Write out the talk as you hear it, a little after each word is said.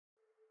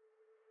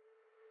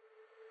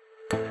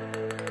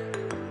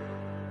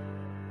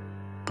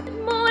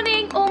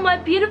all my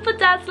beautiful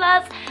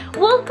dazzlers,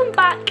 welcome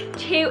back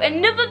to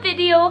another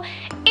video.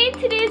 In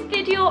today's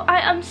video I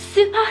am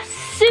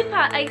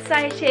super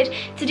excited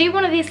to do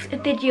one of these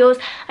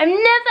videos. I've never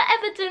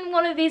ever done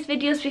one of these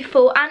videos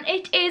before, and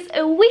it is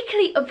a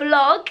weekly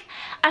vlog.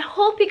 I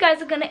hope you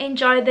guys are going to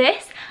enjoy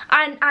this,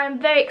 and I'm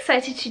very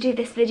excited to do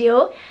this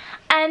video.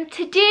 And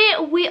today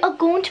we are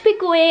going to be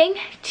going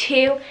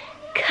to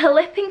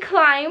Clip and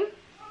Climb.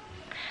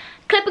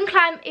 Clip and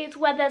Climb is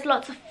where there's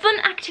lots of fun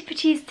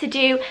activities to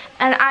do,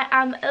 and I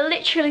am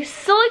literally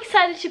so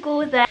excited to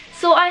go there.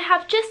 So I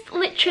have just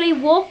literally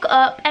woke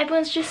up,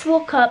 everyone's just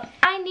woke up.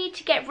 I need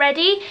to get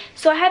ready,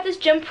 so I have this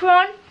jumper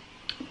on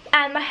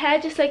and my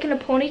hair just like in a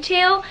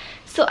ponytail.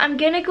 So I'm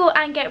gonna go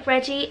and get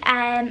ready,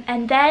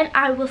 and then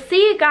I will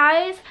see you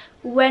guys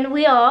when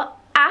we are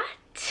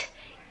at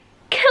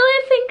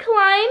Clip and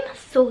Climb.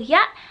 So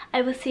yeah,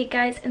 I will see you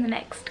guys in the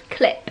next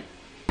clip.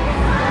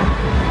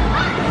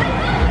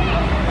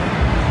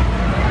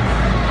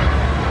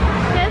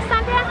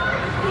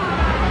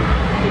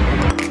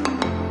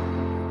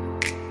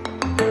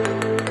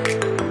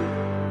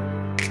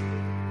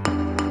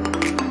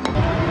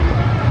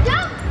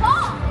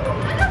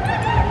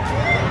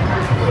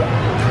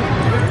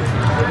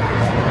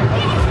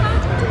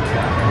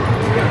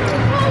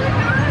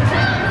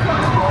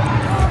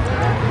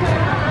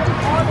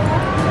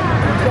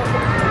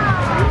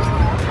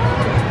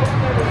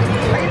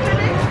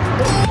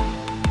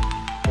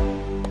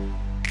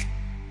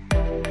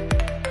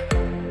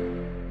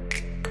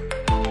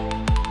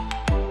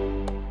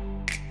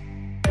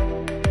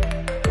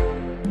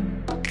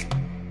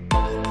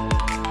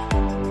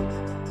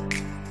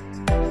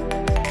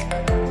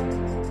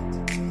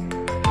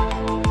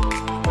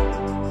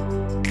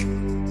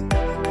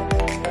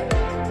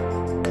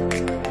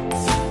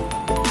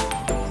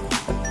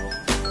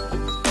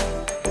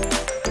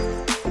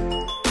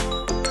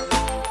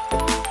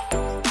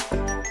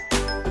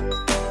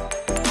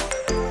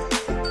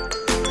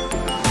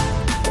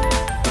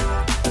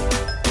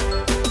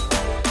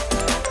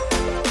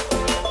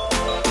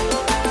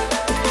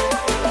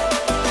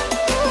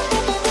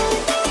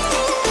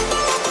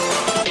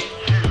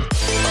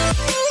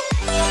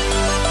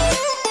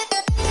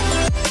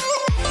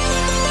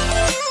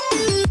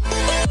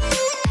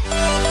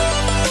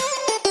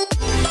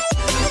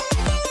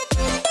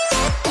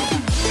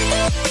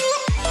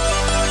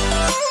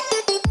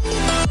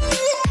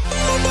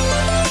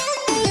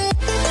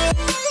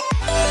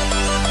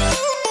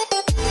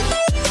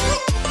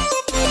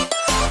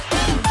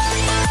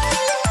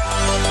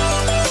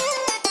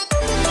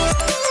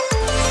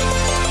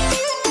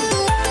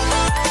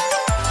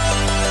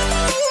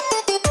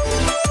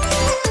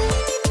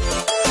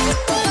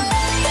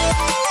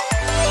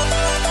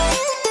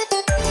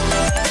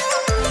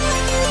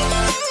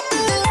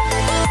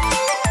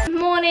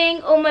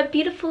 All my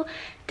beautiful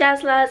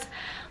dazzlers,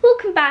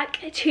 welcome back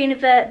to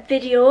another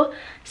video.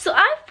 So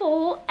I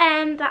thought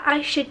that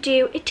I should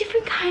do a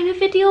different kind of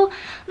video,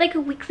 like a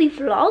weekly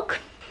vlog.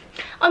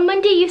 On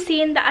Monday you've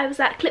seen that I was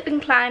at Clip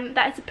and Climb.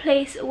 That is a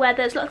place where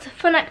there's lots of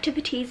fun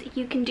activities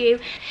you can do.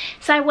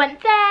 So I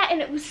went there and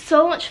it was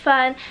so much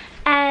fun.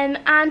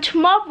 And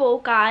tomorrow,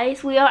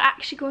 guys, we are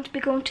actually going to be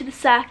going to the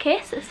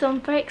circus, so I'm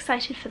very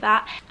excited for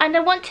that. And I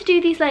want to do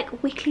these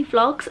like weekly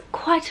vlogs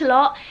quite a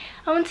lot.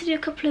 I want to do a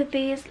couple of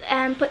these,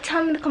 but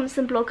tell me in the comments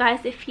below,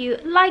 guys, if you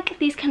like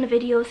these kind of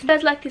videos. If you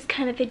guys like these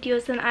kind of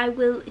videos, then I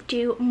will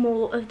do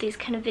more of these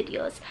kind of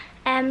videos.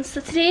 So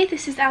today,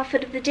 this is the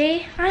outfit of the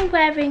day. I'm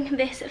wearing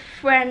this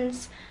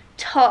Friends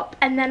top,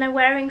 and then I'm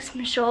wearing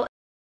some shorts.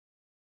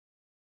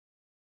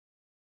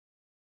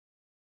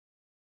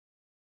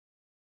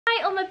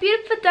 Hi all my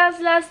beautiful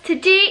dazzlers,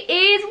 today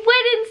is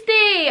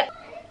Wednesday,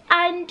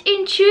 and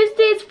in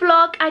Tuesday's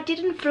vlog I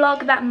didn't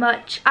vlog that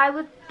much.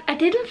 I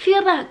didn't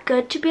feel that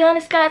good, to be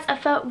honest, guys. I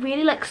felt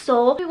really like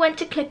sore. We went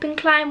to Clip and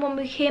Climb. When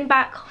we came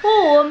back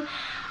home,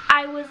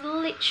 I was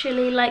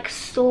literally like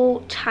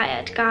so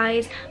tired,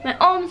 guys. My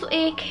arms were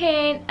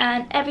aching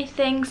and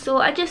everything, so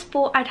I just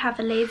thought I'd have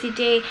a lazy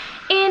day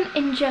in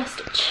and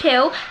just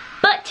chill.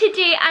 But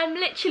today I'm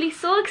literally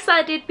so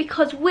excited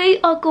because we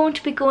are going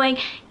to be going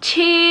to,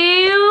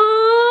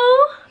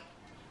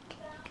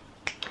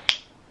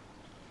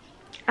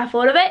 I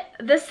thought of it,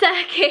 the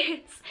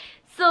circus.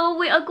 So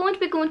we are going to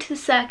be going to the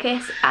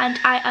circus, and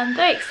I am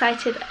very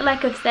excited,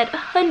 like I've said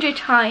 100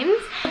 times.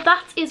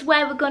 That is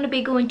where we're going to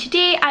be going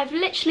today. I've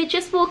literally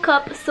just woke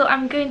up, so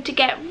I'm going to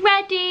get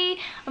ready.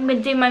 I'm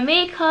going to do my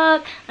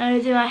makeup, I'm going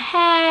to do my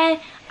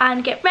hair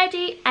and get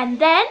ready, and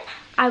then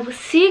I will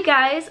see you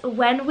guys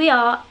when we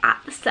are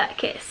at the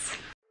circus.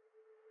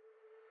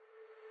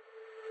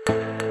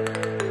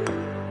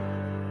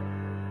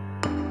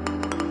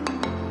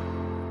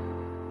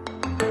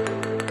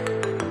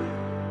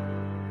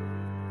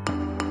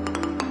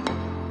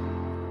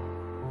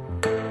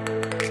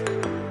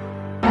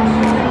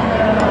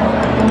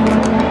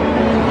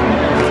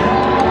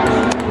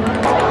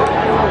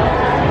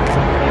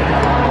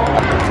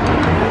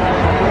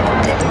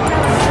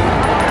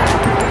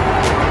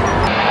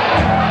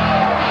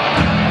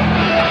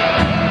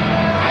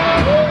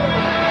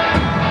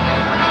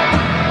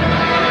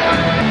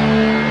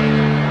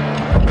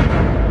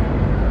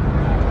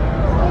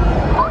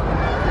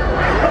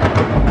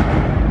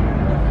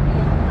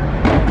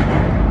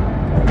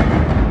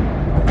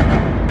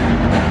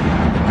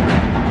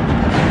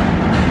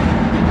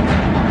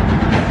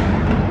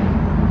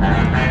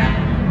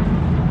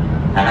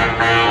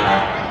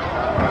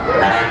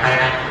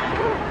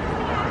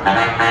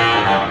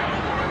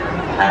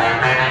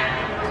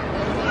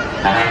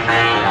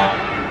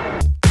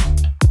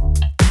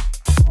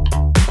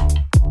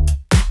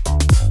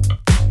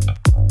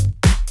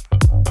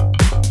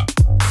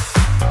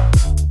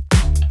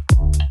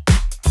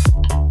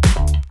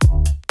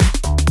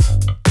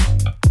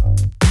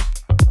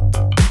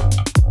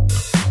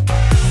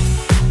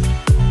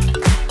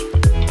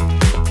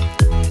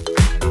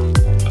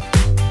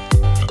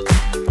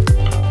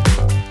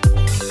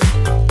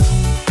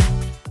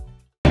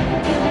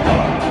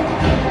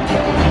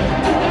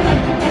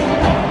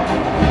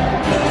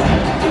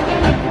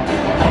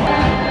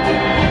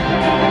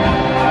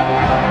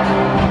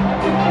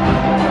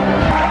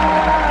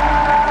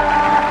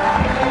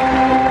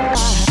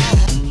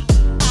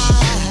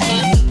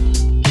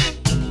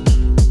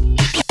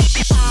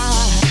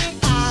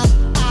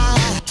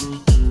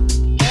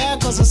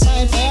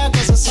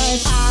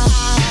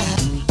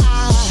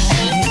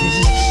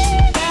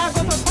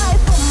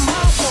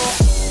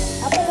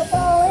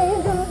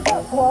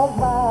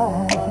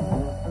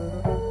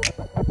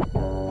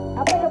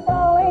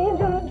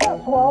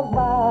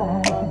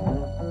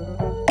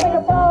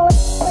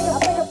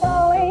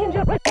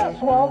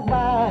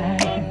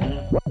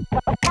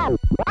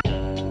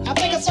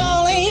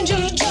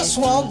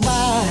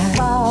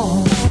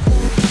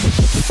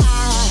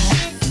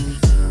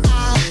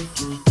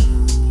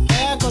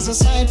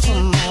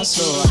 from my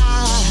soul.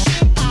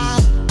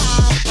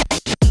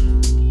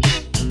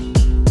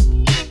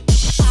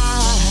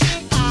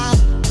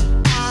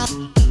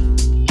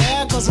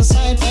 There goes a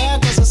sight, there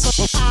goes a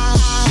soul.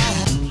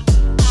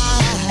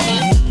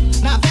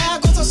 Now there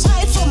goes a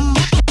sight from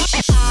my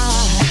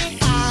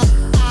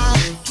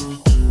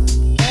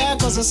there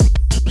goes a sight.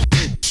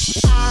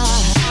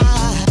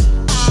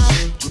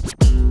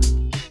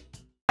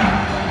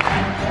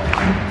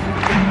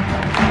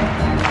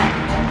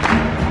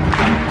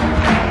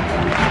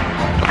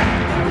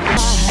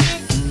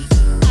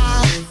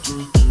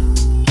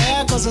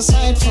 A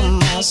sight from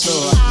my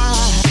soul.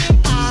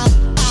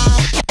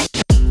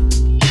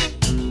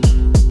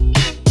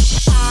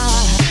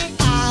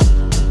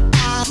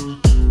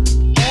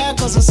 There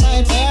goes a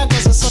sight, there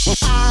goes a soul.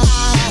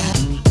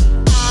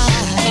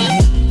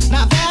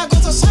 Now there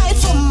goes a sight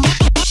from my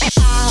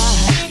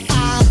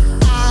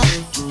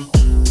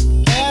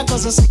there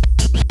goes a sight.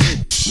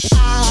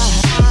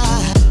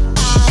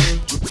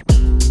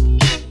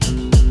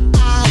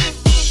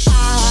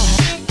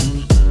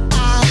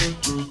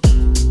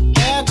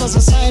 There goes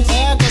a sight,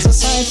 there goes a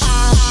sight.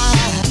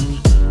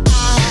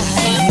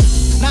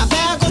 Now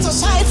there goes a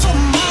sight from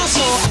my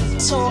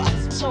soul.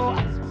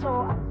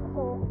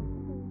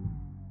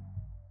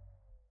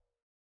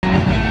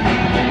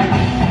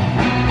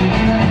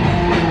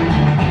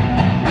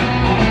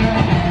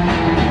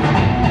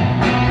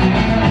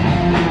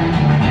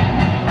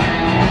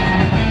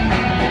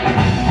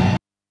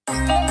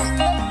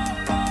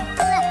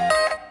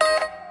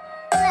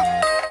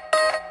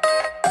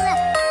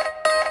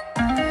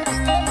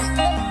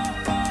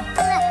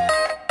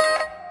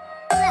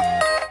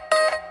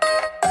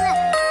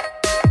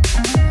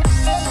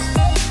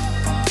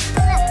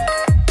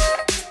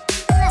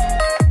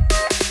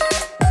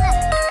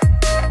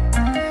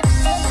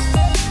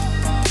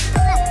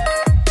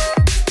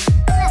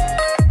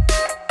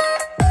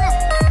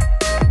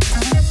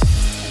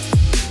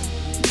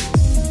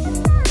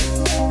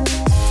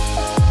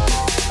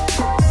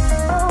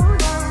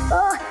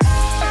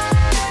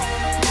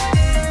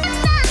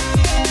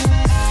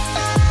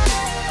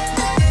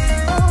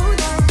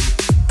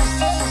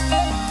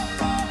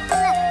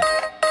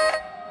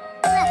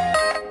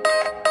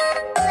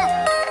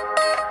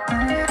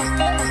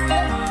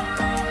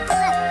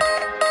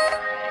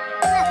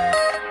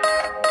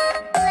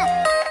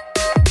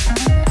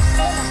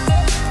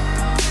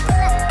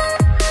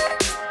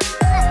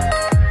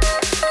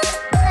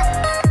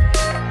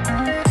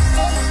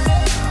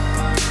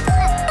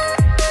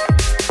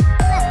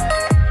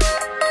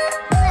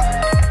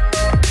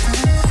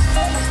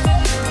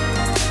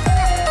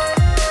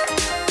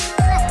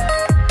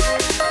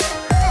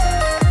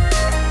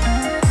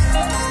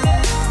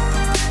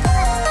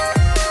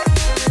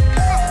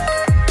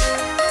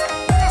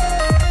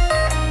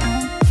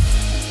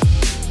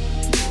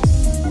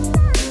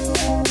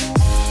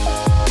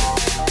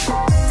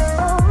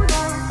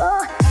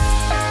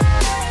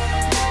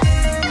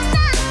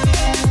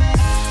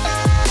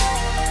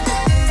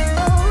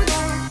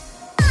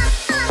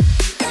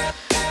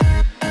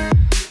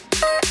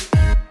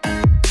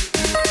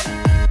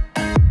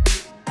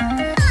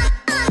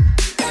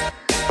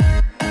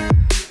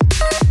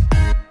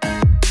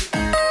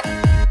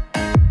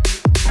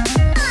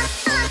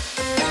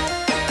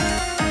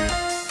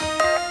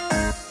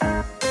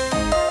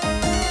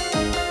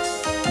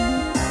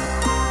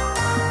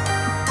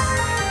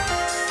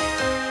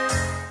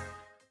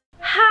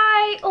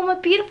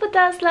 Beautiful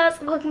dazzlers,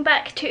 welcome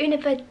back to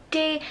another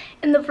day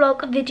in the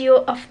vlog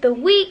video of the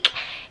week.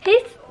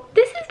 This is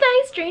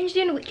very strange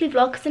doing a weekly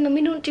vlog because I know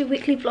we don't do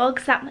weekly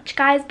vlogs that much,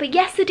 guys, but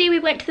yesterday we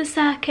went to the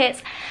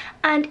circus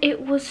and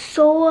it was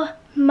so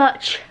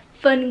much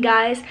fun,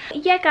 guys.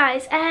 Yeah,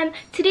 guys,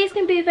 today's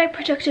going to be a very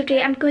productive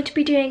day. I'm going to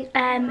be doing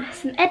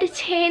some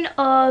editing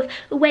of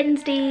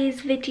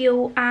Wednesday's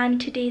video and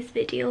today's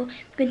video. I'm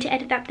going to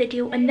edit that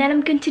video and then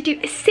I'm going to do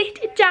a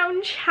sit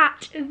down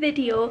chat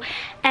video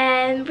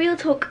and real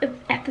talk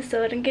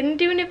episode. I'm going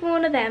to do another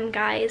one of them,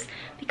 guys,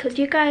 because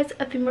you guys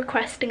have been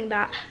requesting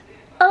that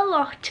a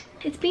lot.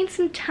 It's been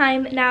some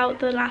time now,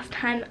 the last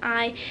time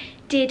I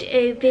did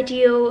a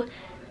video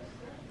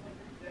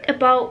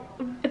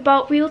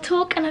about real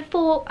talk, and I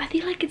feel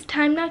like it's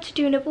time now to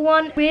do another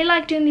one. I really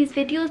like doing these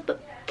videos,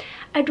 but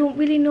I don't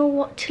really know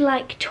what to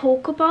like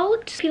talk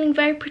about. Feeling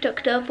very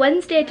productive.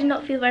 Wednesday I did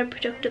not feel very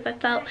productive. I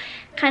felt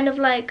kind of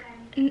like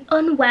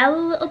unwell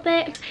a little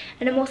bit,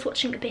 and I'm also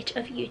watching a bit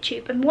of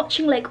YouTube. I'm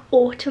watching like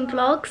autumn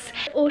vlogs,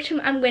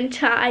 autumn and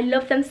winter. I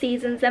love them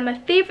seasons. They're my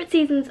favorite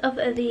seasons of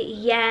the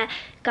year,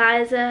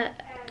 guys.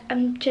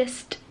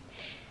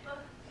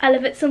 I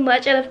love it so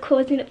much. I love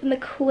cozying up in the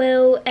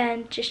quilt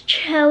and just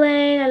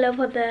chilling. I love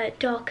how the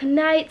darker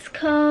nights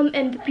come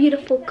and the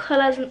beautiful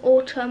colours in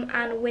autumn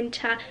and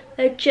winter.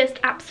 They're just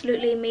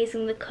absolutely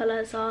amazing, the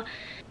colours are.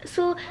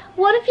 So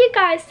one of you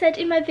guys said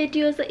in my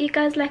videos that you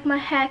guys like my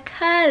hair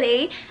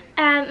curly,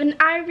 and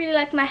I really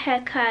like my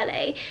hair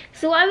curly.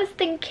 So what I was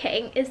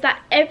thinking is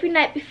that every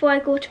night before I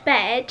go to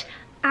bed,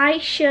 I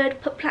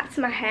should put plaits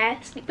in my hair,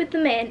 sleep with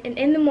them in, and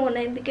in the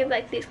morning they give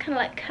like these kind of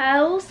like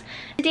curls.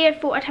 Today I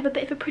thought I'd have a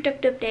bit of a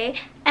productive day,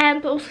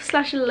 but also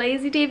slash a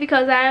lazy day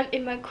because I am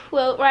in my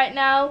quilt right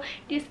now,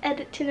 just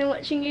editing and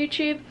watching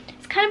YouTube.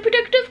 It's kind of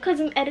productive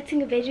because I'm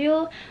editing a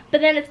video,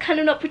 but then it's kind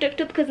of not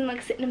productive because I'm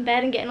like sitting in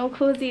bed and getting all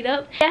cozied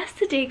up.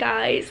 Yesterday,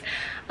 guys,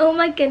 oh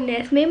my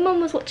goodness, me and Mum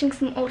was watching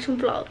some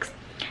autumn vlogs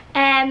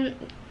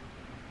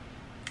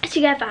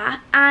together,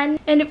 and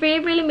it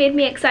really made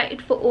me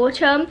excited for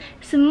autumn.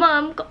 So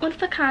Mum got one of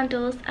her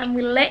candles and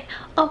we lit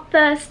our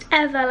first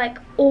ever like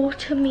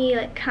autumny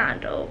like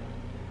candle.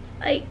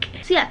 Like,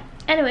 so yeah,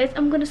 anyways,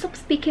 I'm gonna stop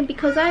speaking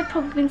because I've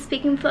probably been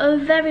speaking for a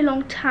very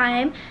long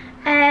time,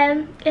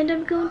 and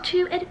I'm going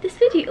to edit this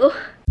video.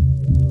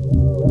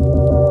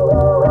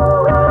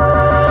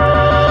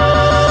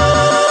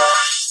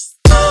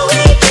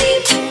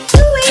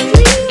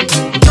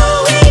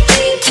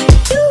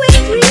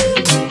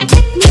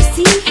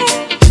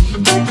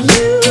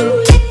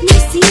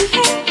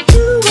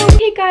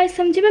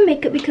 So I'm doing my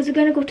makeup because we're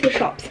going to go to the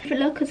shops. For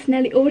look, it's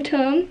nearly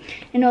autumn,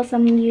 and also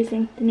I'm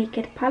using the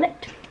Naked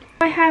palette.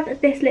 I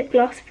have this lip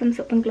gloss from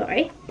Soap and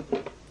Glory,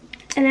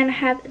 and then I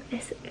have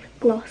this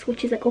gloss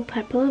which is like all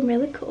purple and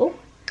really cool,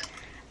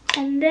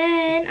 and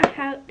then I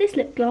have this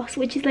lip gloss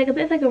which is like a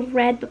bit of like a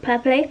red but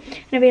purpley,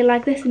 and I really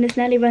like this and it's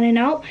nearly running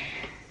out.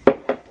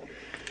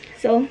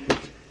 So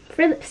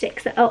 3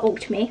 lipsticks that are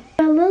autumny.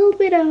 A little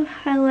bit of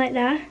highlight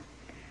there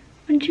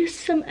on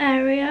just some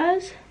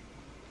areas.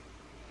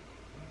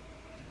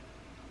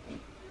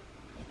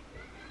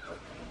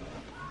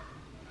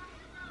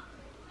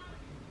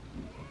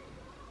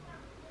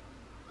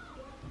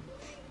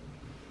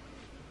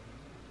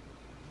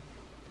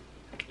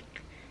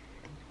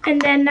 And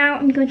then now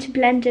I'm going to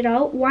blend it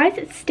out. Why is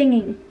it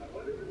stinging?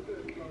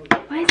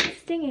 Why is it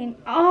stinging?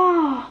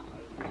 Oh,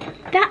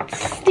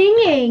 that's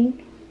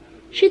stinging.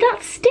 Should that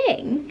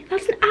sting?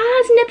 That's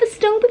has never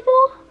stung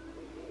before.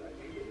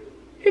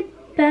 It's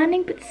like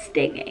burning but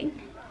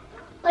stinging.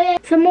 Oh, yeah.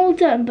 So I'm all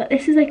done, but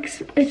this is like,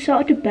 it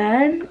started to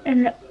burn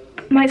and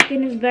my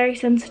skin is very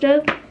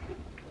sensitive.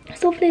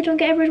 So hopefully I don't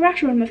get a red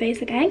rash on my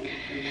face again.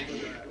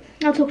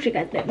 I'll talk to you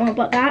guys a bit more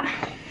about that.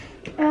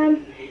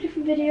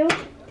 Different video.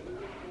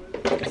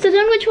 So I don't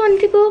know which one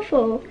to go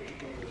for.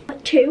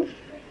 2.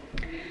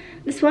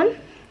 This one.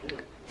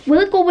 Will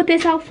it go with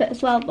this outfit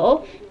as well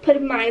though? Put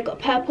in mind, I've got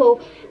a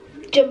purple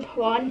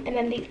jumper on and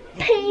then these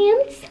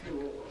pants.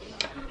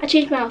 I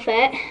changed my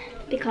outfit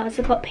because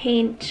I've got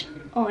paint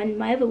on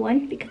my other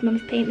one because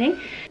Mum's painting.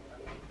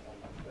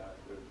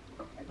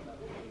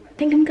 I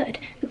think I'm good.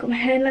 I've got my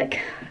hair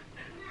like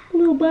a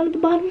little bun at the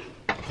bottom.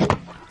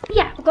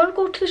 Yeah, we're gonna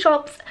go to the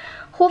shops.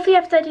 Hopefully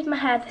after I did my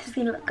hair this is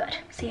gonna look good.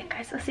 So yeah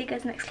guys, I'll see you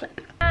guys next clip.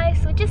 Guys,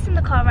 so we're just in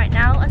the car right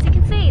now. As you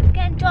can see, it's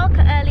getting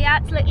darker earlier.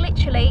 It's like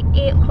literally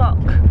 8 o'clock.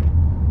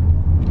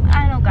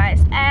 I know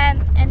guys,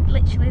 and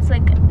literally it's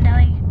like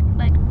nearly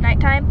like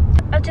nighttime.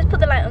 I've just put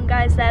the light on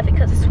guys there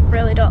because it's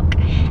really dark.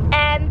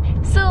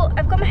 So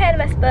I've got my hair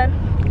in a mess bun,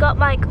 got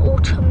my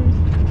autumn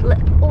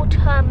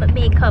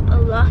makeup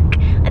look.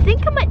 I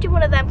think I might do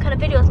one of them kind of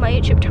videos on my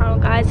YouTube channel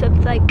guys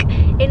of like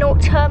an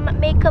autumn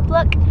makeup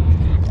look.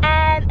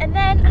 And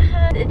then I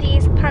had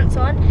these pants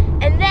on,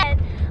 and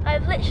then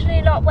I've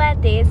literally not wear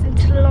these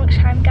until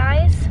lunchtime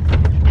guys.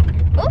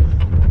 Oh,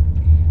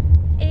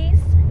 is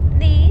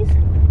these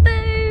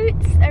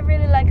boots. I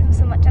really like them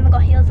so much and they've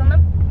got heels on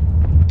them.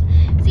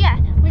 So yeah,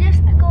 we're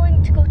just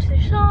going to go to the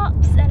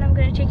shops and I'm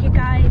going to take you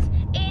guys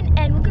in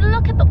and we're going to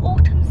look at the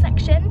autumn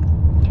section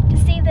to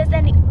see if there's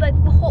any, like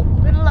we're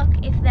going to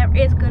look if there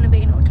is going to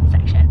be an autumn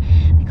section,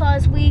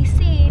 because we've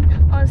seen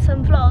on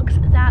some vlogs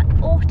that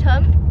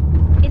autumn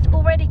is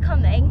already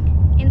coming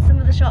in some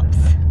of the shops,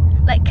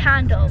 like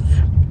candles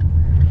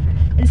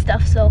and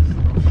stuff. So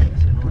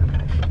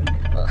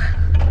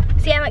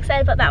yeah, I'm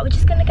excited about that. We're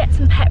just gonna get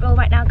some petrol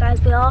right now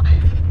guys, we are,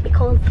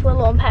 because we're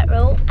low on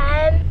petrol.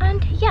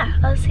 And yeah,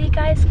 I'll see you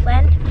guys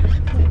when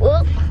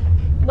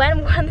we're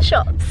in the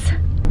shops.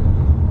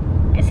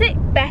 Is it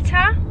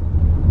better?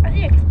 I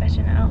think it's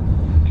better now.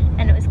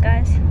 Anyways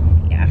guys,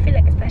 yeah, I feel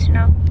like it's better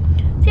now.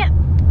 So yeah,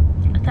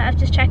 I thought I was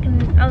just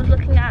checking. I was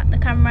looking at the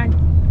camera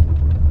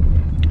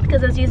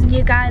because I was using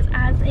you guys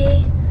as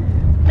a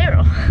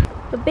mirror.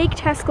 A big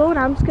Tesco, and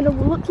I'm just gonna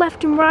look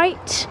left and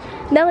right.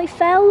 Nearly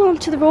fell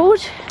onto the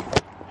road.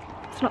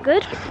 It's not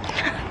good.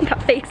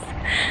 That face.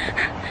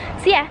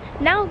 So yeah,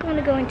 now I'm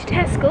gonna go into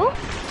Tesco.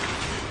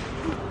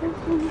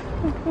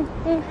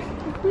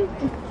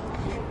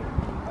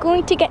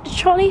 Going to get the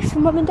trolley for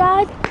Mum and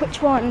Dad.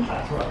 Which one?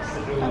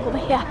 I'll go over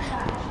here.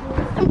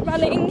 I'm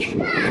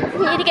running.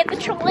 I need to get the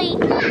trolley.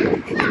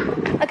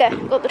 Okay,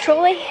 got the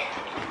trolley.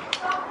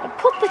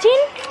 Put that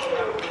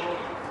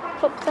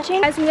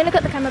in. Guys, I'm gonna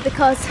get the camera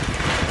because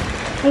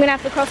I'm gonna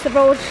have to cross the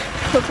road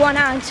with one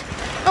hand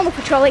and with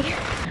the trolley.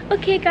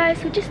 Okay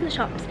guys, we're just in the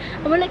shops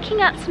and we're looking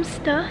at some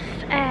stuff,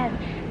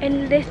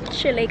 and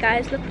literally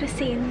guys, look at the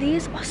scene.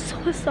 These are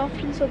so soft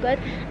and so good,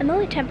 and they're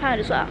only £10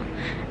 as well.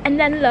 And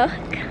then look,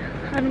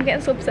 I'm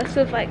getting so obsessed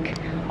with like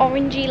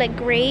orangey, like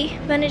grey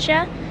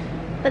furniture.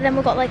 But then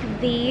we've got like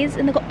these,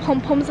 and they've got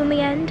pom-poms on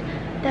the end.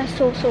 They're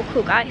so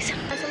cool, guys.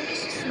 Guys, let me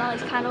just smell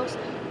these candles.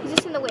 Is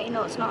this in the way?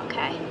 No, it's not.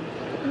 Okay.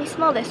 Let me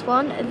smell this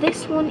one.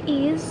 This one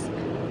is,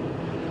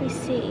 let me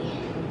see.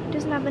 It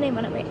doesn't have a name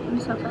on it. Wait, let me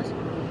smell first.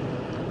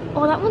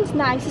 Oh, that one's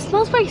nice. It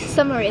smells very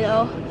summery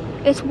though.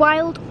 It's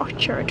Wild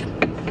Orchard.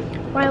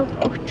 Wild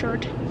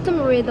Orchard.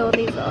 Summery though,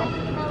 these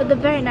are. But they're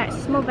very nice.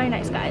 They smell very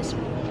nice, guys.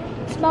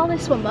 Smell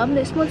this one, Mum.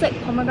 This smells like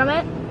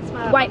pomegranate.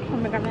 Smell White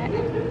pomegranate.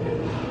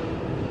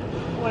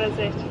 What is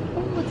it?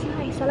 Oh, it's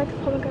nice. I like the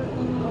pomegranate.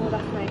 Oh,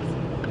 that's nice.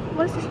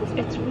 What is this?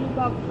 It's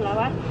rhubarb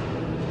flower.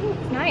 Oh,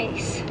 it's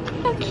nice.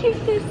 How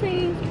cute this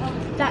is.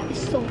 That is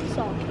so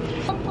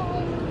soft.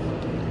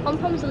 Pom-poms.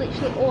 Pom-poms are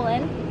literally all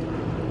in.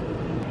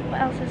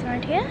 What else is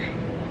around here?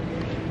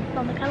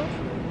 On the candles.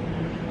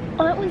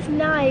 Oh, that one's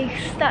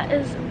nice. That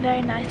is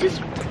very nice. Just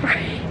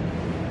spray.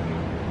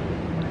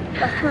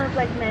 That smells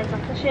like men's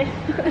aftershave.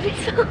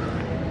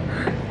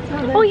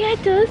 Oh yeah,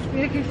 it does.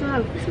 Really good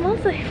smell. It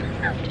smells like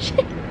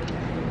aftershave.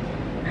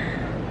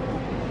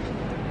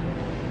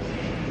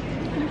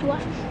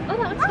 What? Oh,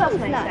 that one smells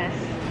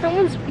nice. That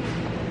one's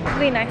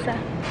really nicer.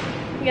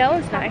 Yeah, that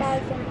one's nice.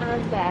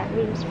 And there,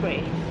 room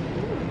spray.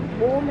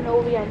 Warm and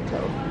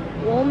oriental.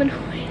 Warm and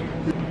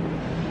oriental.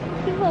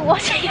 People are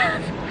watching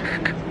us.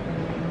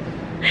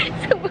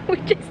 So what we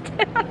just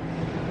did.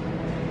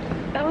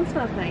 That one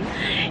smells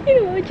nice. You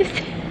know what we just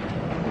did?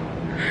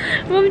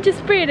 Mum just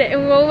sprayed it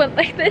and we all went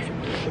like this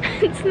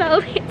and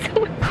smelled it.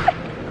 So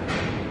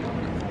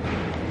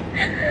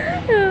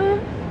oh.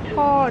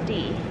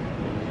 Hardy.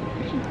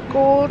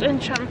 Gold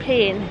and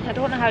champagne. I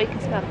don't know how you can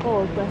smell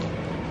gold, but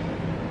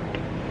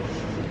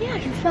Yeah, I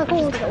can smell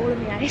gold. All in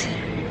the eyes.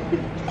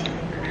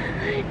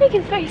 You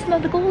can very smell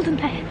the gold in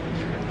there.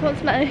 Can't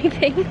smell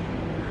anything.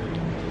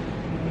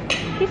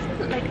 this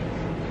isn't like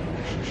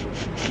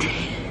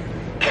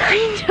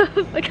Kind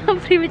of. I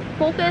can't believe it.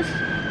 Focus.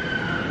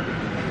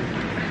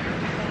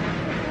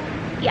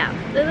 Yeah,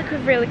 they look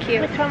really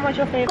cute. which one was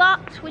your favourite?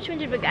 Got, which one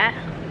did we get?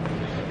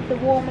 The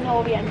warm and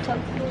oriental.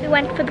 We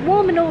went for the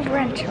warm and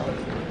oriental.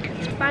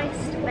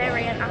 Spice,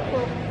 berry and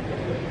apple.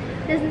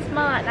 Doesn't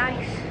smell that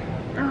nice.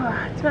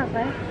 Oh, it smells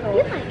nice.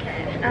 You like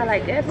it? I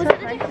like it. Was it a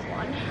different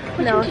one?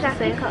 Which No, one it's did I the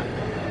same. pick up?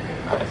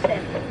 Oh, the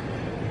same.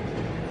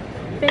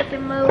 Baby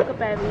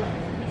mulberry.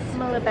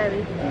 Mulberry.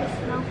 Let me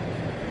smell.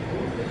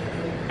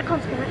 I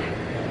can't smell it.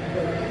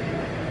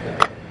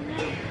 No,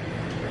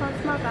 can't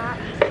smell that.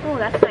 Oh,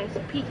 that's nice.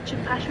 Peach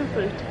and passion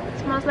fruit. It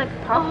smells like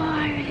Oh, pop.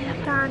 I really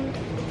love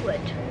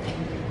sandwood.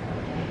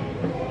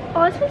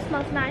 Oh, this one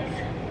smells nice.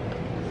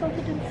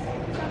 Salted and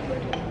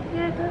sandwood.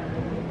 Yeah,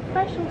 the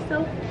fresh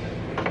also.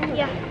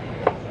 Yeah.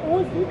 Oh,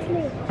 it's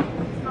literally.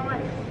 Smell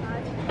like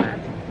bad.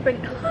 Bring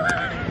it.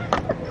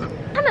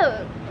 I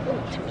know.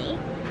 Oh, to me.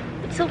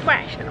 It's so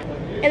fresh now.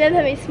 And then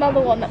let me smell the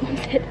one that Mum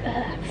said.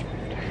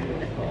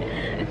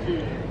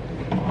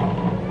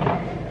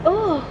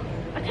 Oh,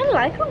 I kind of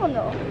like that one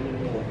though.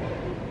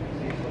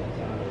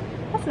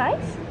 That's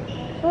nice.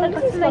 Oh, That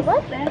doesn't smell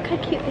nice. bad. Look how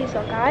cute these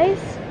are, guys.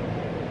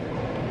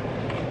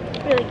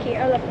 Really cute.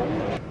 I love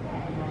them.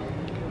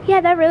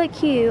 Yeah, they're really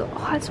cute.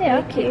 Oh, that's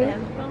really cute.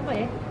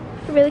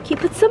 Really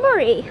cute, but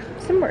summery.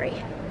 Summery.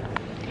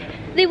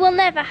 They will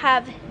never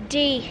have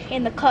D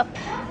in the cup.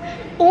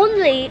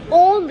 They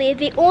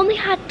only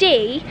had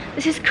D.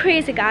 This is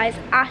crazy, guys.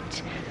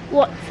 At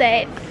what's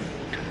that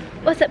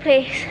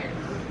place?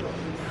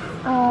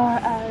 Oh,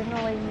 I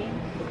know what you mean.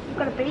 You've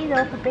got a B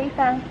though for B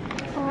fan.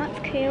 Oh, that's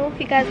cool. If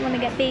you guys want to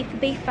get B for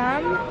B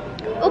fan,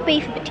 or B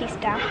for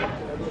Batista.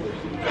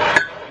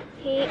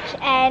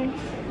 HN.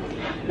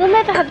 They'll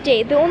never have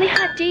D. They only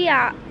had D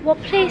at, what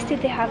place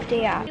did they have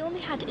D at? They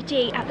only had a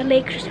D at the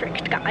Lake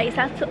District, guys.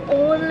 That's the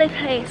only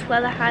place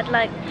where they had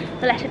like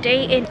the letter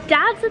D in.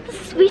 Dad's at the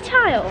sweet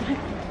aisle.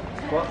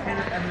 What kind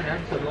of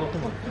M&M's are local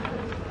ones?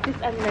 This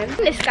M&M.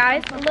 This,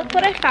 guys, look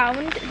what I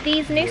found.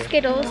 These new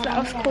Skittles that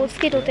are called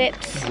Skittle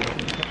Dips.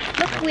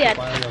 Look weird.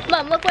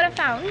 Mum, look what I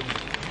found.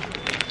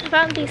 I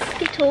found these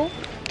Skittle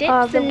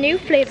Dips, a new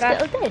flavour.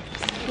 Skittle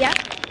dips. Yeah.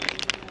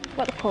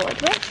 What they're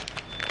called, right?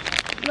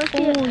 Look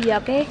Oh,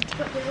 yogurt.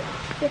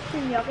 dips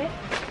in yogurt.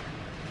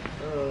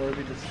 Oh, it'd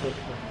be disgusting.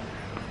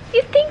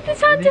 You think they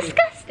sound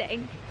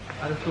disgusting?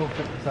 I just don't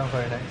think they sound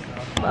very nice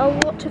now. Well,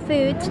 what to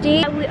food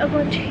today? We are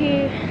going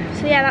to,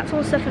 so yeah, that's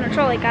all stuff in a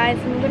trolley, guys,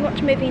 and we're going to watch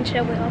a movie in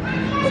Sherwood, so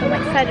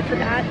I'm excited for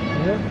that.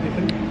 Yeah,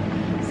 you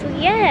think? So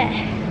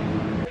yeah.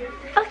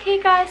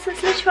 Okay guys, so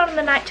it's literally on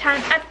the night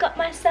time. I've got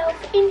myself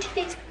into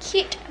these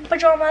cute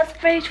pyjamas,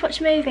 ready to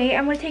watch a movie.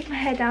 I'm going to take my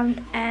hair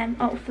down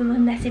out of the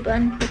messy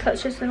bun because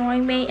it's just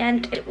annoying me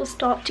and it will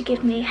start to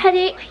give me a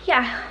headache.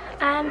 Yeah,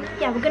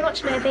 we're going to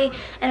watch a movie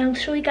and I'll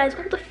show you guys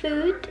all the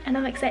food and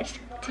I'm excited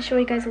to show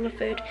you guys all the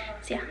food.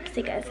 So yeah,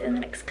 see you guys in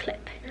the next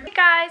clip. Hey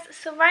guys,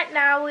 so right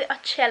now we are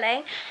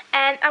chilling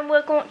and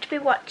we're going to be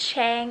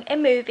watching a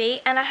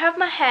movie and I have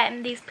my hair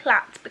in these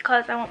plaits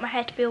because I want my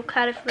hair to be all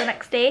curly for the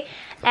next day.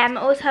 I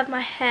always have my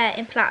hair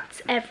in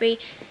plaits every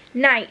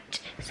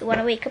night, so when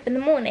I wake up in the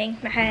morning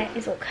my hair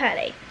is all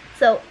curly.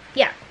 So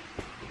yeah,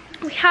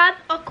 we have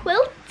our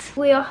quilt.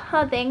 We are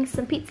having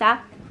some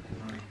pizza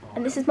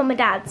and this is Mum and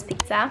Dad's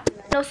pizza.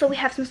 And also we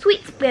have some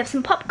sweets, we have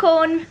some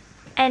popcorn,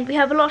 and we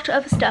have a lot of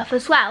other stuff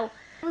as well.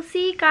 We'll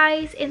see you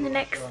guys in the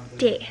next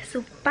day,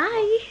 so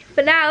bye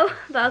for now,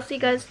 but I'll see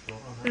you guys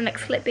in the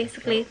next clip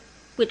basically,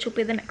 which will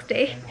be the next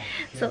day,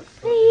 so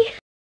bye.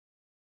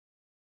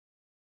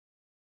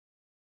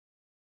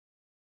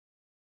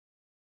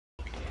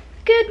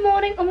 Good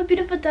morning, all my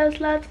beautiful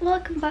dazzlers.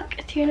 Welcome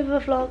back to another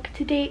vlog.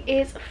 Today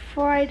is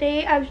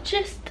Friday. I've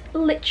just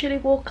literally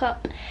woke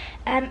up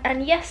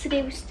and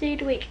yesterday we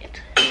stayed awake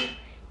at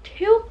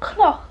 2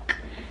 o'clock.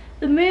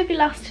 The movie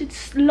lasted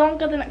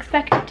longer than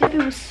expected.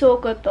 It was so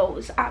good though, it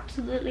was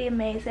absolutely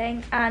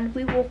amazing, and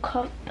we woke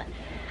up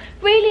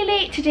really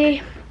late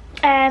today.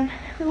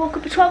 We woke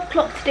up at 12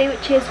 o'clock today,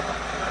 which is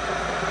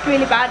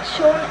really bad.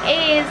 Sean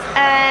is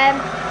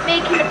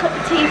making a cup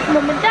of tea for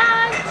Mum and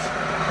Dad.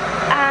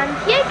 And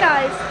yeah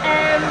guys,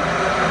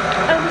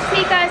 I will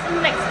see you guys in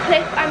the next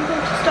clip. I'm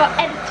going to start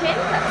editing.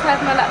 That's why I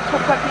have my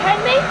laptop right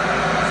behind me.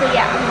 So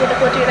yeah, I'm going to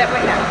go do that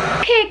right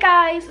now. Okay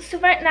guys, so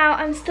right now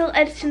I'm still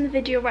editing the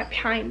video right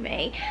behind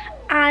me.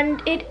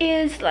 And it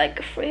is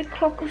like 3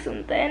 o'clock or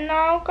something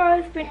now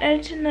guys. I've been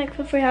editing like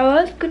for 3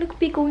 hours. I'm going to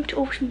be going to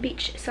Ocean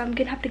Beach, so I'm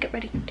going to have to get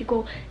ready to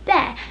go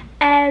there.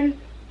 And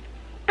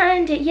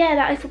yeah,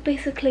 that is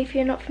basically, if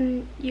you're not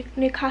from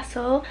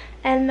Newcastle,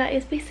 and that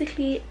is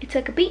basically, it's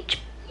like a beach.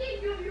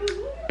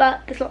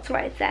 But there's lots of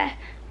rides there,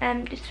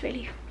 and it's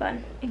really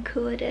fun and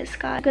cool it is,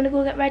 guys. I'm gonna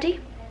go get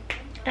ready.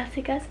 I'll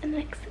see you guys in the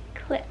next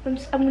clip. I'm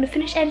gonna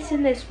finish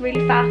editing this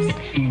really fast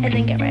and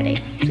then get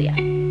ready, so yeah.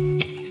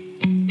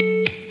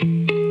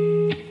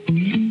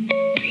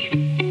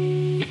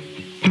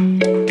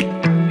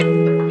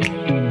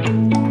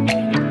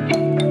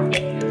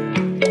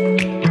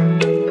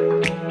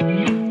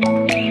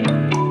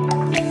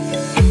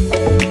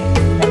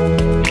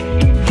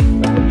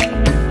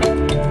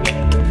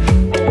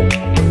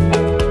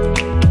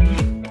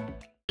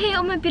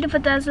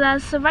 Beautiful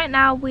dazzlers, so right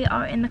now we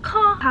are in the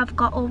car. I've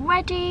got all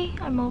ready,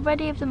 I'm all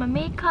ready, I've done my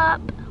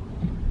makeup,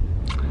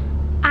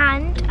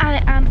 and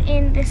I am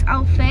in this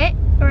outfit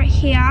right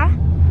here,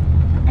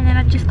 and then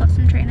I've just got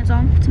some trainers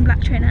on, some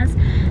black trainers,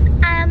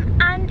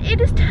 and it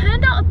has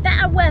turned out a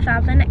better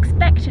weather than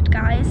expected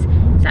guys.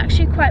 It's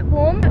actually quite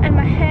warm, and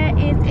my hair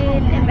is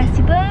in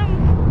invisible.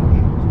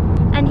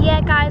 And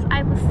yeah guys,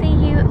 I will see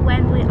you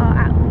when we are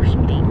at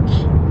Ocean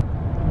Beach.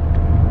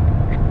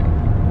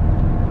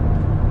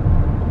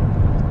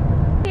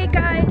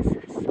 Guys,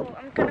 so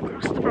I'm gonna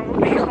cross the road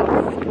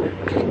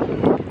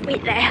because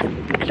wait there,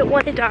 I don't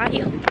want to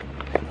die.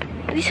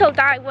 At least I'll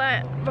die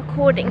weren't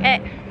recording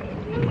it.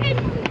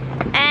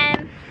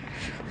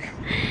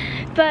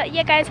 But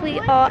yeah guys, we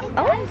are so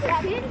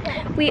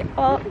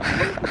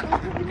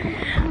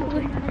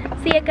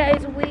yeah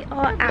guys, we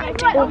are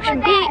at Ocean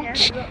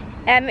Beach.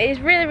 It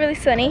is really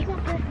sunny.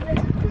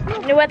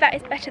 The weather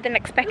is better than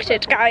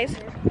expected guys.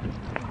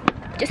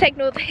 Just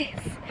ignore this.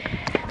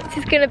 This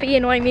is gonna be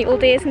annoying me all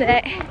day, isn't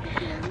it?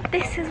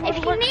 This is what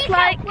it looks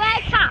like. Wear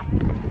a cap.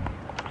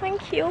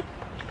 Thank you.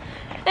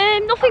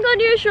 Nothing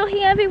unusual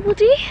here,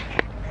 everybody.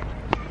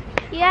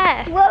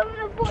 Yeah. Wear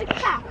a boy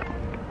cap.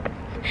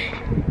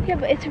 Yeah,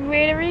 but it's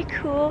really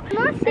cool.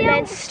 And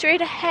then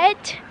straight ahead,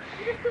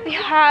 we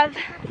have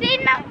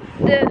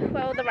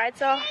where the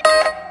rides are.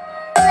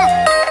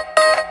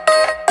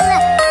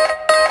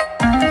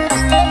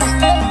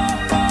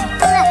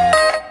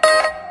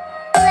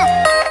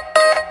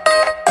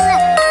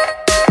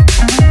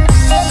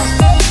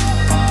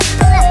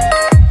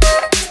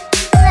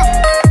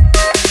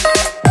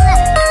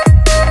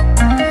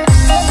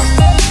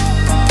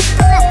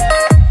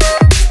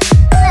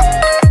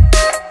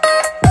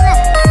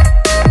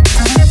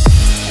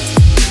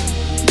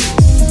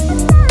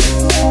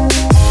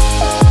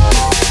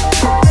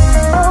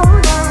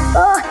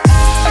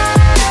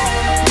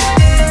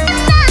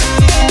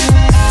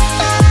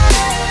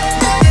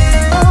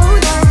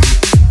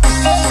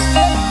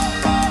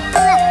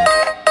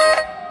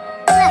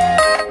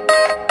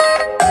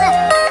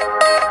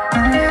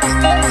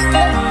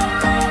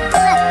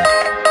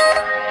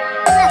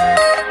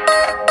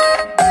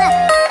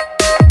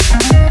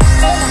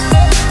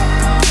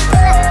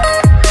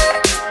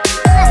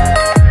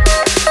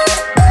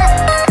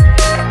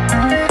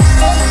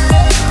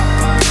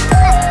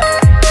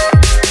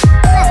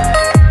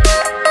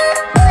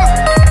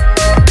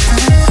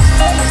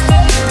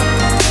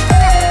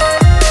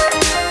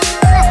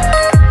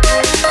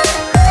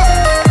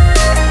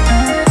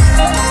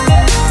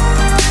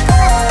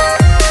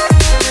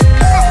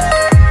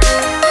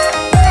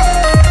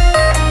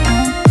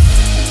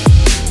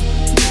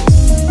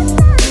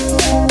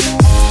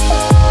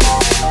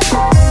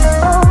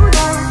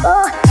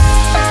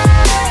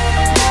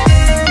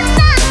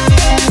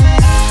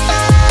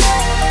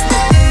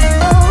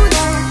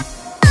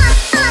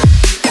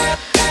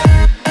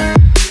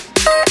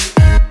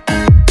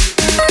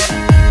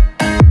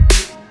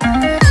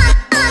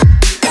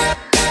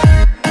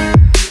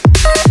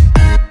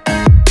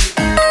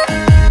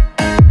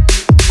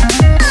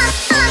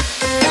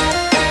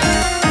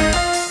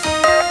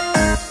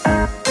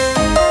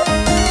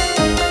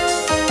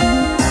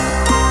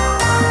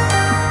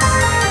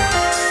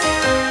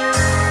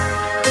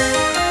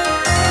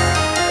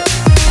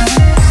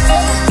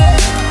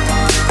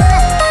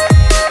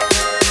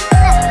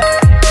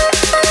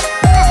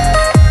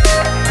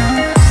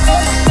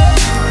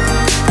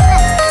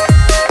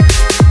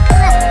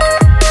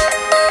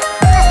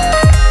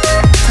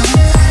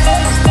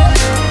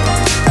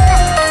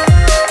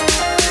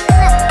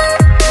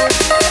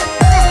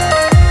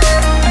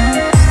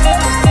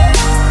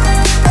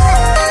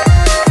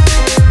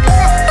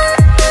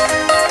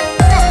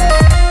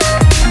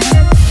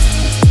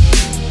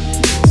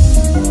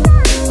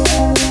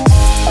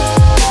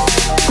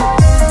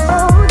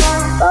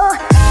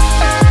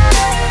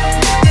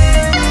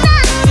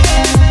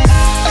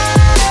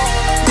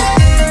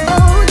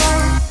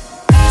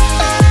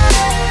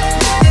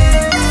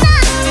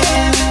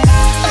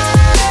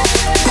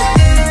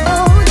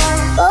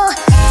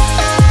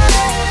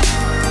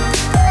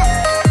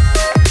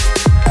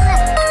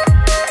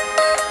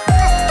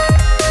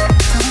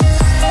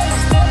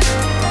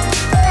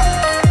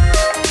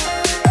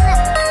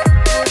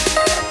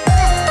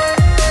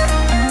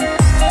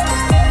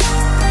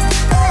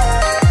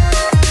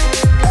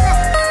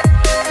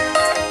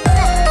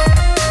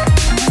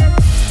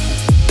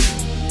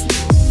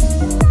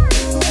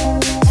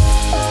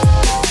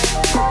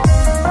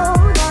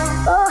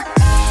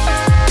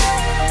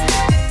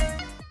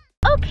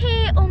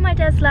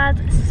 my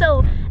dazzlers.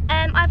 So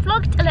I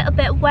vlogged a little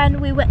bit when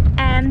we were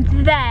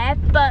there,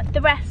 but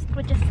the rest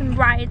were just some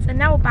rides, and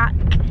now we're back.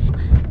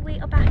 We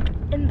are back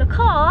in the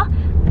car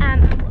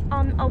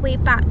on our way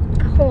back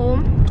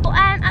home. So,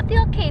 at the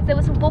arcade there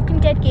was a Walking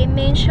Dead game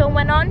me and Sean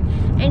went on,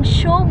 and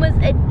Sean was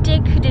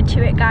addicted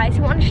to it, guys.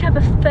 He wanted to have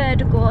a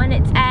third go, and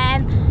it's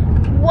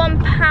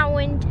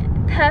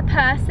 £1 per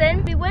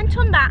person. We went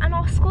on that and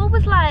our score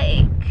was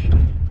like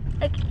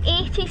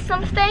 80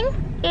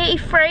 something,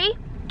 83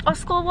 our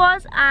score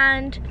was,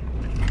 and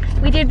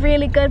we did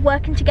really good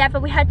working together.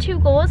 We had 2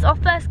 goals. Our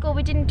first goal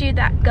we didn't do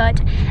that good,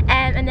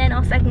 and then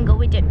our second goal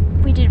we did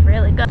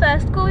really good.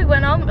 First goal we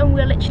went on and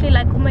we were literally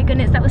like, oh my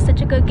goodness, that was such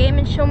a good game,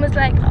 and Sean was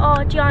like,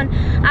 oh Dionne,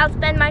 I'll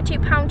spend my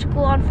 £2 to go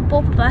on for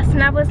both of us,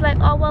 and I was like,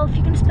 oh well, if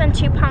you can spend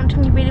 £2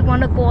 and you really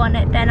want to go on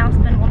it, then I'll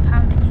spend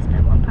 £1 and you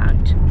spend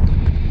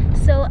 £1.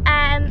 So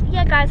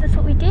yeah guys, that's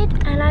what we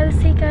did, and I will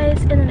see you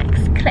guys in the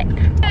next clip.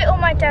 Okay, all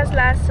my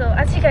dazzlers, so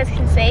as you guys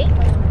can see,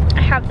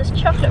 I have this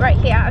chocolate right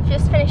here. I've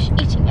just finished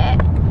eating it,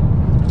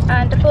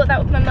 and I bought that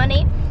with my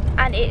money,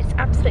 and it's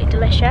absolutely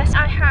delicious.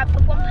 I have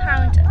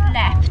 £1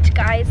 left,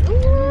 guys.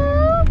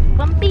 Ooh,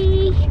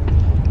 bumpy.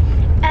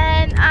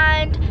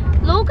 And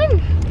Logan,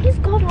 he's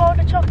got all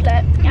the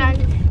chocolate,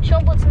 and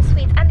Sean bought some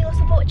sweets, and they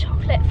also bought a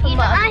chocolate for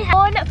Mum.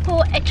 Sean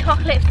bought a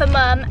chocolate for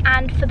Mum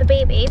and for the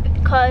baby,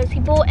 because he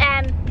bought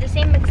the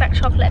same exact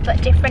chocolate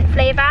but different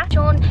flavour.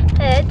 Sean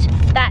heard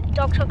that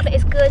dark chocolate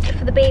is good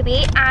for the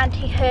baby, and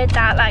he heard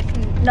that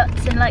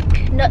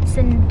nuts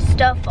and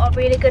stuff are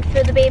really good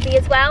for the baby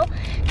as well.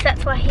 So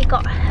that's why he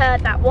got her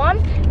that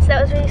one. So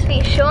that was really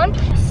sweet of Sean.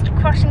 Just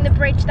crossing the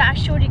bridge that I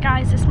showed you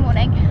guys this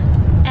morning,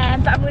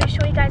 but I'm going to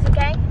show you guys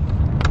again,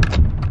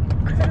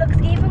 because it looks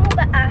even more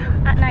better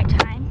at night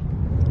time.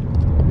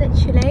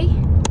 Literally,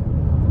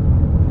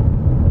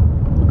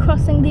 we're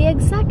crossing the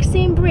exact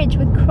same bridge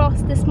we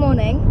crossed this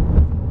morning,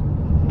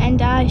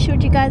 and I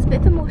showed you guys a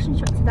bit of a motion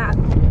shot to that,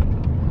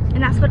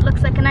 and that's what it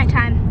looks like at night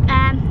time.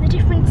 The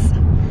difference,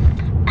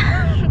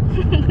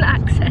 the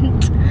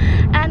accent.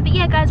 But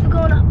yeah guys, we're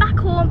going back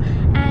home,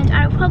 and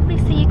I'll probably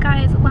see you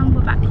guys when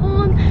we're back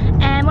home.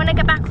 And when I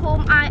get back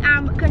home, I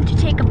am going to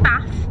take a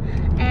bath.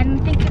 I'm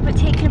thinking about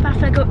taking a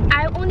bath.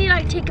 I only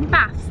like taking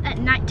baths at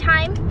night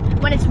time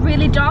when it's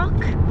really dark,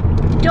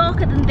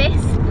 darker than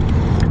this,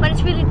 when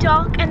it's really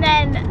dark, and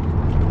then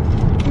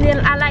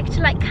I like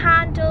to light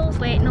candles.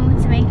 Wait, no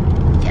one's me.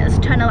 Yeah, there's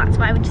a tunnel, that's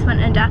why we just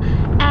went under.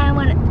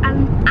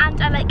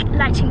 And I like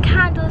lighting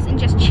candles and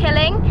just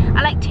chilling.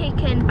 I like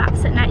taking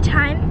baths at night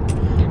time,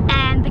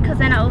 because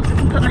then I also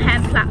can put my hair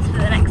in plaits for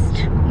the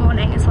next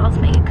morning as well to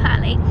make it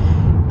curly.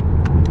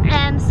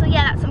 So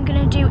yeah, that's what I'm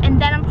gonna do,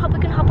 and then I'm probably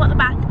gonna hop out the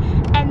bath,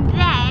 and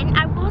then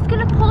I was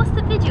gonna post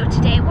the video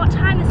today. What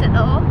time is it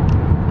though?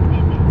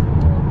 Maybe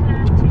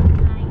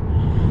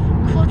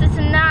it's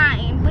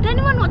 8:45. Would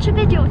anyone watch a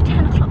video at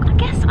 10 o'clock? I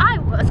guess I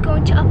was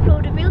going to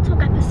upload a Real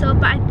Talk episode,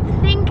 but I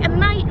think I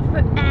might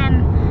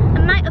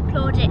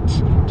upload it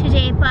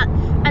today, but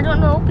I don't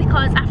know,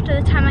 because after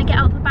the time I get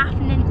out of the bath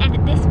and then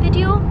edit this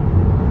video,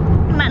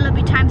 it might not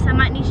be time, so I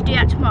might need to do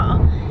that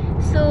tomorrow.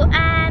 So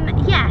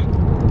yeah,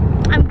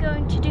 I'm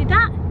going to do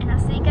that, and I'll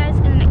see you guys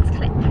in the next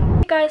clip.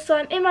 Hey guys, so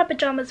I'm in my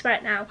pajamas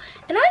right now,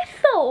 and I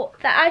thought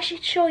that I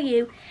should show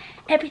you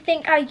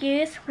everything I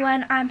use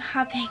when I'm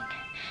having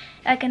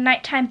like a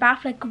nighttime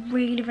bath, like a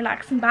really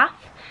relaxing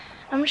bath.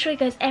 I'm gonna show you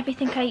guys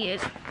everything I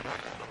use.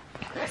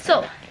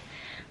 So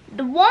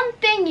the one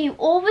thing you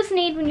always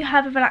need when you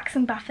have a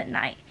relaxing bath at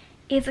night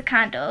is a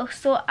candle.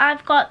 So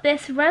I've got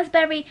this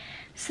raspberry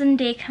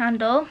Sunday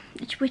candle,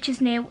 which is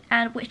new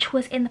and which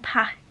was in the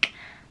pack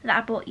that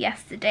I bought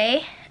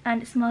yesterday,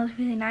 and it smells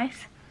really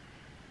nice.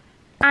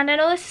 And I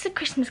know this is a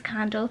Christmas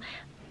candle,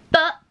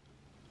 but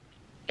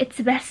it's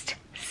the best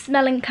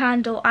smelling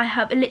candle I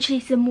have. It literally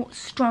is the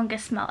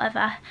strongest smell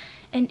ever,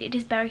 and it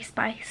is berry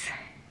spice.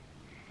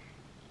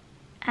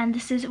 And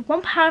this is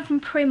 £1 from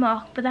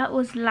Primark, but that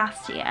was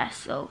last year,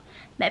 so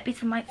maybe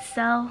they might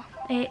sell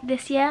it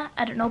this year,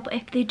 I don't know. But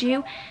if they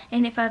do,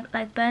 and if I've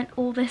like burnt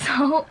all this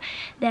out,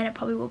 then I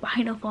probably will buy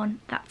another one.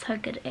 That's how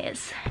good it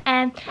is.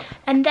 And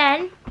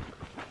then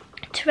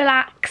to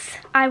relax,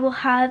 I will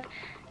have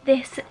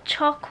this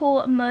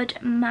charcoal mud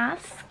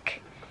mask,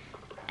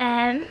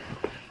 and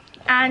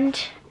I'm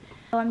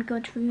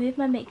going to remove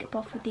my makeup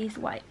off with these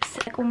wipes,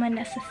 like all my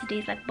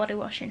necessities like body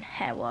wash and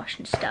hair wash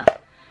and stuff.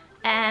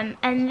 And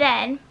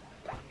then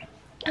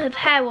I have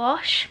hair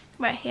wash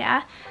right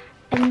here,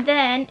 and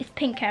then it's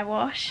pink hair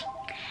wash,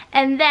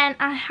 and then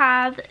I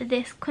have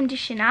this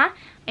conditioner.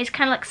 It's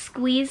kind of like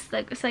squeezed,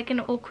 like it's like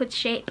an awkward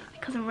shape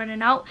because I'm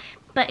running out,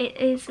 but it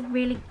is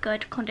really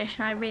good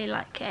conditioner. I really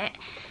like it.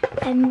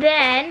 And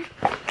then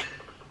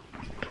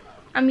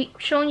I'm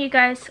showing you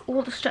guys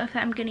all the stuff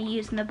that I'm going to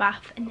use in the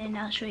bath, and then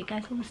I'll show you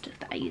guys all the stuff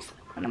that I use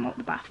when I'm out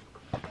the bath.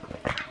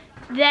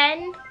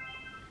 Then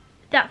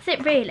that's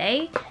it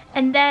really,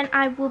 and then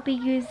I will be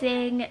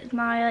using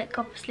my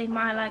obviously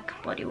my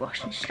body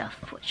wash and stuff.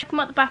 Which come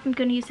out the bath, I'm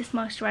going to use this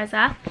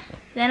moisturizer,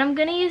 then I'm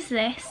going to use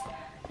this,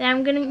 then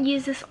I'm going to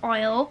use this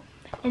oil,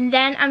 and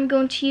then I'm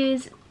going to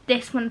use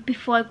this one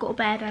before I go to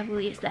bed. I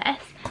will use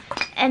this.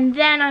 And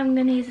then I'm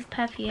going to use this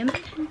perfume.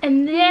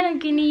 And then I'm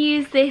going to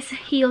use this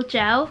heel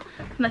gel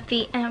for my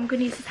feet. And I'm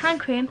going to use this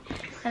hand cream.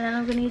 And then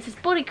I'm going to use this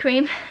body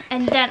cream.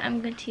 And then I'm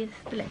going to use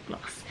the lip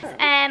gloss.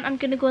 I'm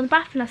going to go in the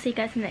bath and I'll see you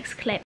guys in the next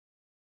clip.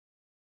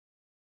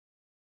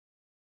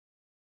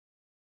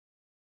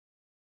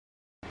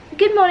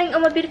 Good morning, all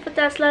my beautiful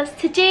dazzlers.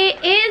 Today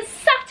is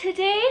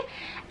Saturday.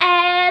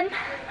 And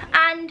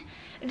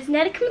it is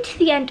nearly coming to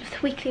the end of the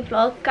weekly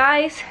vlog,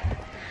 guys.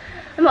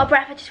 I'm out of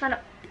breath. I just ran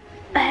up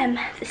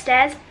the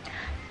stairs,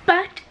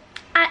 but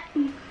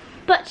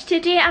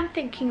today I'm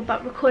thinking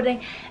about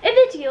recording a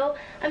video.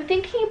 I'm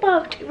thinking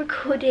about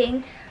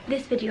recording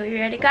this video. You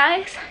ready,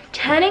 guys?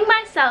 Turning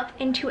myself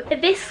into a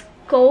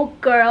visco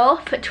girl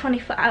for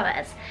 24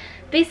 hours.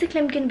 Basically,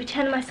 I'm going to be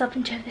turning myself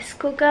into a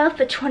visco girl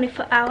for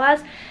 24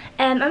 hours.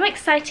 I'm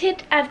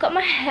excited. I've got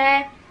my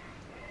hair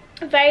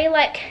very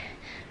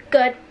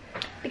good,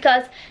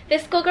 because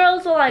visco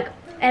girls are like,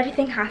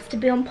 everything has to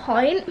be on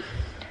point.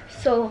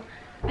 So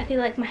I feel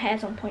like my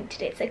hair's on point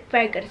today. It's like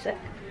very good. It's like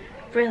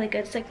really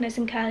good. It's like nice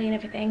and curly and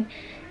everything.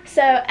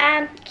 So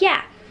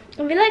yeah,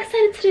 I'm really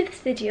excited to do this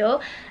video.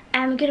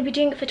 I'm going to be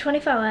doing it for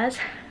 24 hours.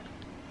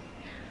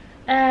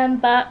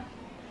 But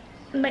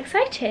I'm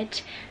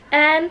excited.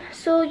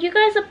 So you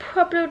guys have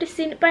probably already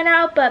seen it by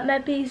now, but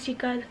maybe you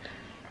guys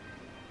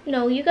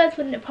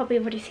wouldn't have probably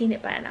already seen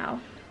it by now.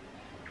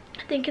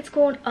 I think it's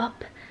going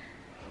up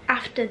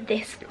after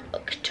this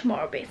vlog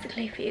tomorrow,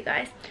 basically, for you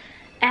guys.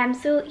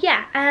 So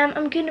yeah,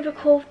 I'm going to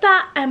record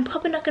that. I'm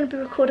probably not going to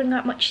be recording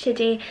that much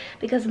today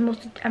because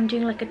I'm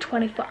doing like a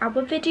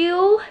 24-hour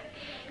video.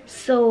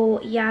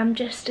 So yeah, I'm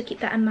just to keep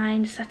that in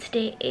mind.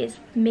 Saturday is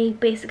me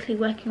basically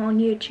working on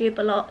YouTube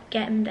a lot,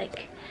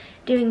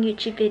 doing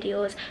YouTube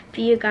videos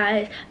for you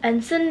guys.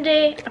 And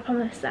Sunday, I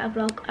promise that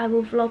I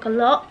will vlog a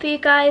lot for you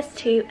guys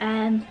to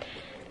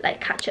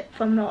catch up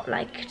from not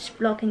just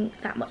vlogging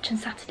that much on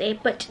Saturday.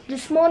 But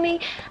this morning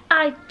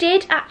I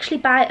did actually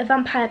buy a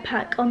vampire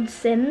pack on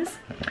Sims.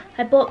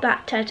 I bought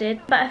that, I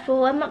did, but I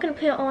thought I'm not going to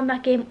play on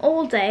that game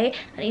all day.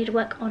 I need to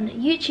work on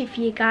YouTube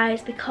for you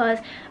guys because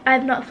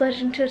I've not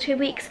uploaded until 2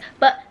 weeks.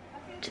 But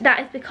that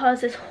is because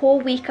this whole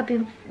week I've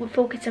been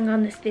focusing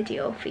on this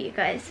video for you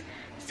guys.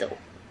 So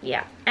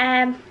yeah,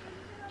 I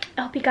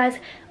hope you guys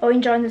are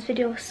enjoying this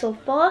video so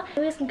far.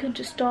 Anyways, I'm going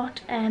to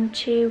start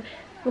to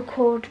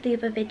record the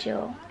other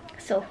video.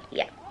 So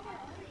yeah,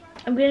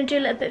 I'm going to do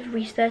a little bit of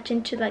research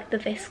into the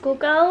visco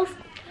girls,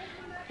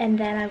 and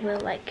then I will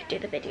do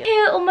the video.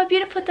 Hey all my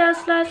beautiful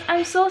dazzlers,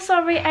 I'm so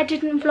sorry I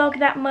didn't vlog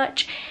that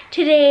much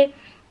today,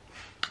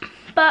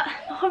 but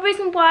the whole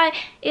reason why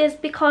is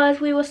because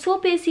we were so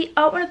busy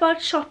out and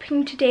about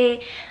shopping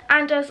today,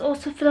 and I was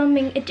also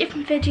filming a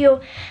different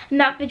video, and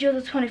that video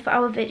is a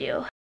 24-hour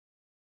video.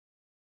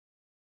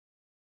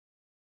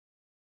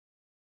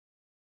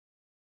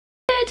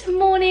 Good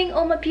morning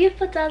all my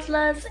beautiful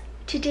dazzlers.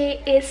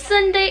 Today is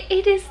Sunday.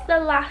 It is the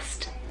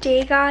last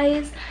day,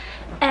 guys,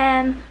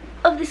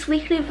 of this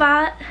weekly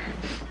vlog.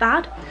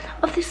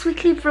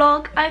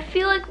 I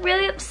feel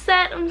really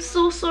upset. I'm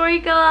so sorry,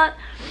 God.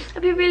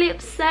 I'd be really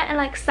upset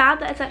and sad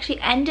that it's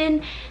actually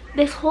ending.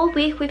 This whole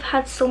week we've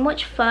had so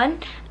much fun,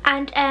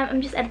 and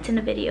I'm just editing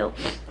a video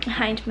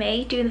behind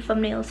me, doing the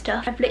thumbnail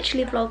stuff. I've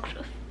literally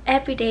vlogged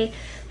every day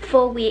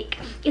for a week.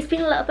 It's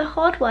been a little bit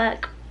hard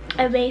work,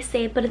 I may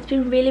say, but it's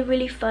been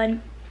really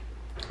fun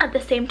at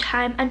the same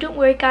time. And don't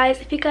worry, guys,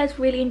 if you guys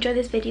really enjoy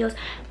these videos,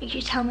 make sure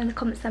you tell me in the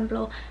comments down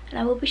below, and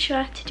I will be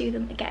sure to do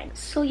them again.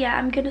 So yeah,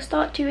 I'm gonna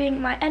start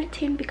doing my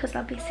editing because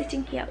I'll be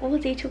sitting here all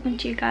day talking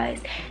to you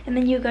guys, and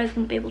then you guys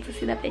won't be able to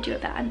see that video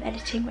that I'm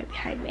editing right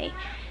behind me.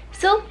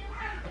 So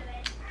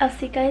I'll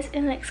see you guys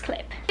in the next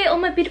clip. Hey all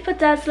my beautiful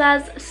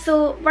dazzlers,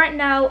 so right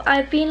now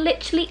I've been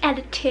literally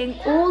editing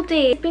all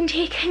day. It's been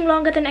taking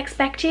longer than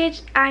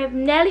expected. I've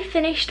nearly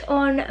finished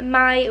on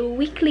my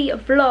weekly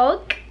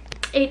vlog.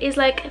 It is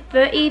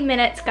 30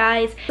 minutes,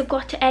 guys. I've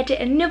got to edit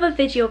another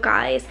video,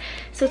 guys.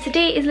 So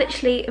today is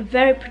literally a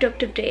very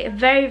productive day, a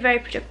very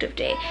productive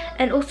day.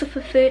 And also for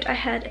food, I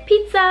had a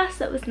pizza, so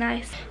that was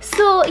nice.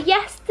 So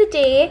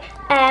yesterday,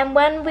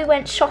 when we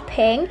went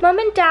shopping, Mum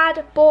and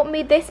Dad bought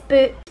me this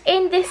book.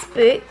 In this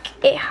book,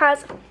 it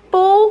has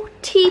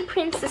 40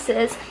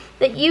 princesses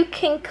that you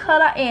can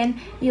colour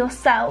in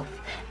yourself.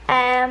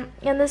 And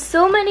there's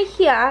so many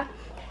here.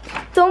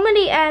 So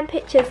many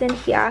pictures in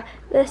here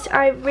that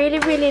I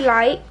really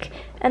like,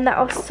 and that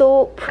are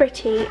so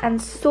pretty and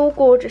so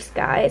gorgeous,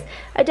 guys.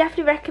 I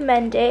definitely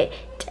recommend it.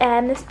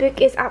 This book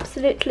is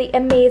absolutely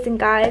amazing,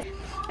 guys.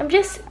 I'm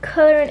just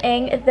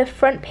colouring in the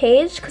front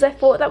page because I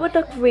thought that would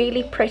look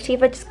really pretty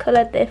if I just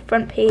coloured the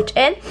front page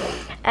in.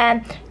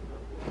 And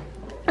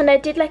I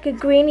did a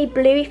greeny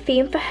bluey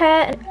theme for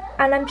her,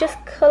 and I'm just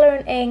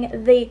colouring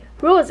in the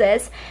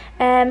roses.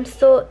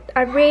 So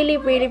I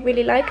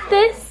really like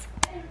this.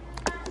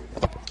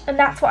 And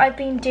that's what I've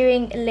been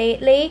doing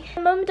lately.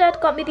 Mum and Dad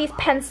got me these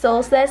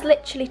pencils. There's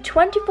literally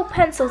 24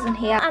 pencils in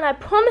here, and I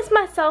promised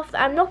myself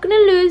that I'm not going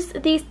to lose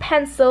these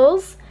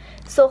pencils,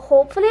 so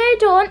hopefully I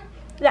don't.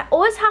 That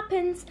always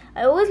happens.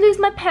 I always lose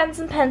my pens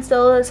and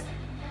pencils.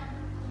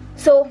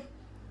 So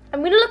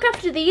I'm going to look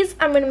after these.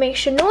 I'm going to make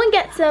sure no one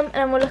gets them,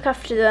 and I'm going to look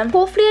after them.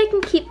 Hopefully I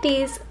can keep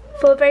these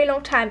for a very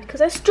long time,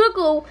 because I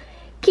struggle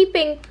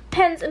keeping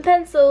pens and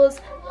pencils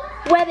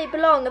where they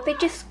belong.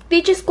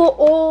 They just go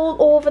all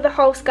over the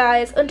house,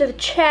 guys, under the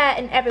chair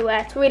and everywhere.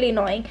 It's really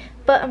annoying,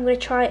 but I'm going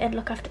to try and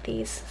look after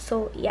these.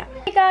 So yeah.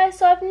 Hey guys,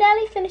 so I've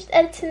nearly finished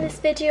editing this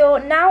video.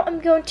 Now I'm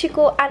going to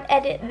go and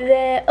edit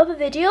the other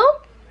video.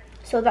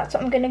 So that's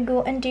what I'm going to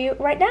go and do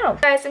right now.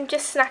 Guys, I'm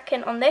just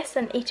snacking on this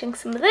and eating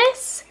some of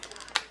this.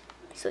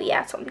 So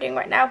yeah, that's what I'm doing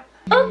right now.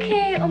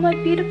 Okay, oh my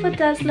beautiful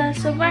dazzler,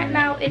 so right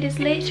now it is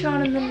later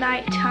on in the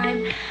night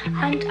time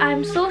and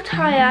I'm so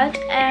tired,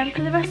 and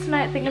for the rest of the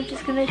night I think I'm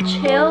just gonna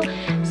chill.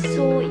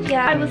 So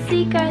yeah, I will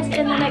see you guys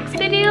in the next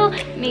video.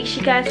 Make sure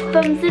you guys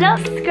thumbs it up,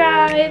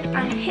 subscribe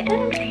and hit the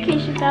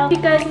notification bell if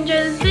you guys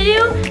enjoy this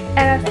video, and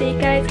I'll see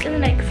you guys in the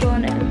next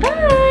one. Bye!